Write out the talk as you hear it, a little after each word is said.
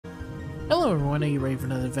Hello everyone, are you ready for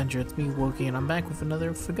another adventure? It's me, Wokey, and I'm back with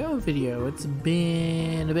another Fgo video. It's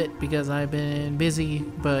been a bit because I've been busy,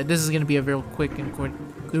 but this is going to be a real quick and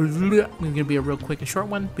short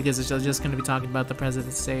one because it's just going to be talking about the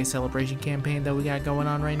President's Day celebration campaign that we got going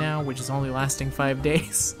on right now, which is only lasting 5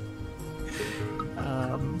 days.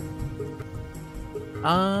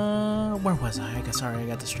 Where was I? Sorry, I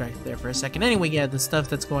got distracted there for a second. Anyway, yeah, the stuff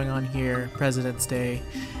that's going on here, President's Day.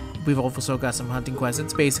 We've also got some hunting quests.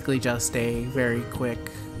 It's basically just a very quick,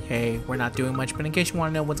 hey, we're not doing much, but in case you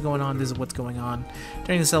want to know what's going on, this is what's going on.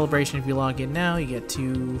 During the celebration, if you log in now, you get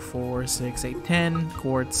 2, 4, 6, 8, 10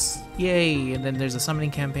 quartz. Yay! And then there's a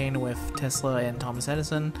summoning campaign with Tesla and Thomas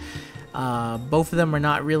Edison. Both of them are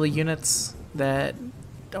not really units that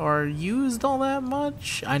are used all that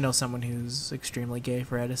much. I know someone who's extremely gay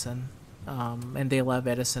for Edison. And they love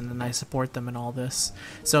Edison, and I support them in all this.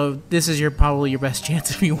 So this is probably your best chance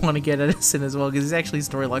if you want to get Edison as well, because he's actually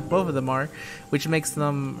story locked. Both of them are, which makes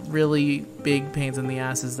them really big pains in the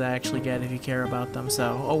asses to actually get if you care about them.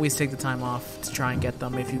 So always take the time off to try and get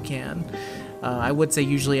them if you can. I would say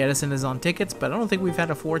usually Edison is on tickets, but I don't think we've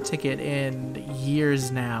had a 4 ticket in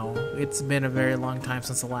years now. It's been a very long time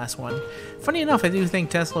since the last one. Funny enough, I do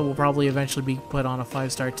think Tesla will probably eventually be put on a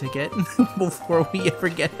 5-star ticket before we ever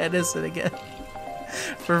get Edison again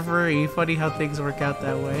for free. Funny how things work out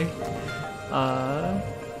that way. I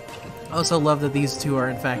also love that these two are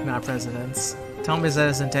in fact not presidents. Thomas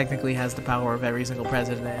Edison technically has the power of every single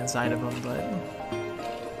president inside of him,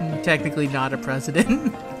 but technically not a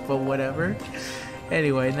president. But whatever.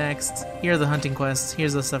 Anyway, next, here are the hunting quests.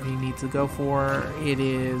 Here's the stuff you need to go for. It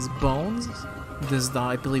is bones. This is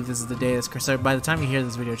I believe this is the day that's so by the time you hear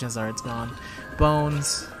this video, chances are it's gone.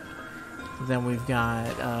 Bones. Then we've got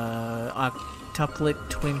octuplet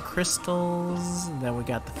twin crystals. Then we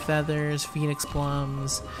got the feathers, phoenix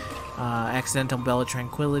plums, accidental bell of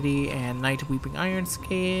tranquility, and night weeping iron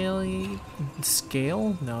scale.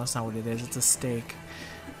 Scale? No, that's not what it is. It's a stake.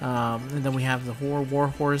 And then we have the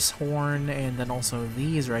warhorse horn, and then also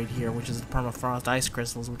these right here, which is the permafrost ice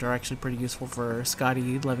crystals, which are actually pretty useful for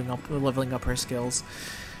Scotty leveling up her skills.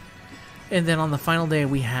 And then on the final day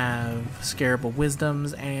we have Scarable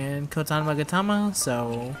Wisdoms and Kotan Magatama,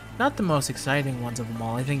 so not the most exciting ones of them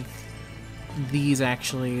all. I think these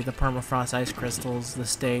actually, the permafrost ice crystals, the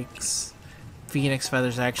stakes, Phoenix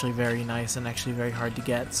feathers are actually very nice and actually very hard to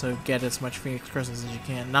get, so get as much Phoenix crystals as you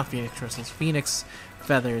can. Not Phoenix crystals, Phoenix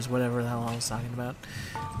feathers, whatever the hell I was talking about.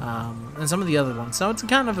 And some of the other ones. So it's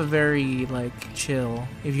kind of a very, like, chill.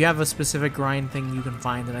 If you have a specific grind thing you can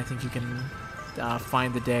find, then I think you can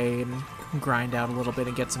find the day and grind out a little bit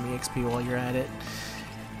and get some EXP while you're at it.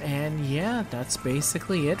 And yeah, that's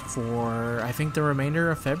basically it for, I think, the remainder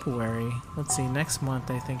of February. Let's see, next month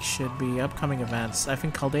I think should be upcoming events. I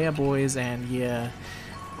think Chaldea Boys and yeah,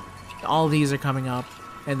 all these are coming up.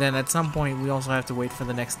 And then at some point we also have to wait for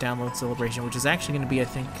the next download celebration, which is actually going to be, I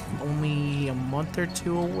think, only a month or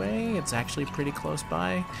 2 away. It's actually pretty close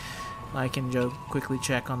by. I can quickly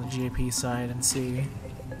check on the GAP side and see.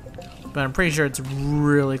 But I'm pretty sure it's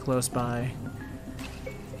really close by.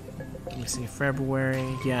 Let me see, February,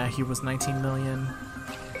 yeah, he was 19 million.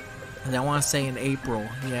 And I want to say in April,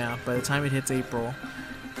 yeah, by the time it hits April,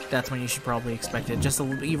 that's when you should probably expect it. Just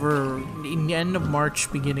either in the end of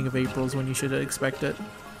March, beginning of April is when you should expect it.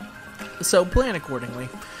 So plan accordingly.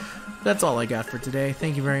 That's all I got for today.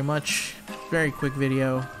 Thank you very much. Very quick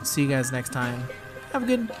video. See you guys next time. Have a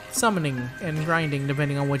good summoning and grinding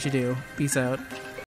depending on what you do. Peace out.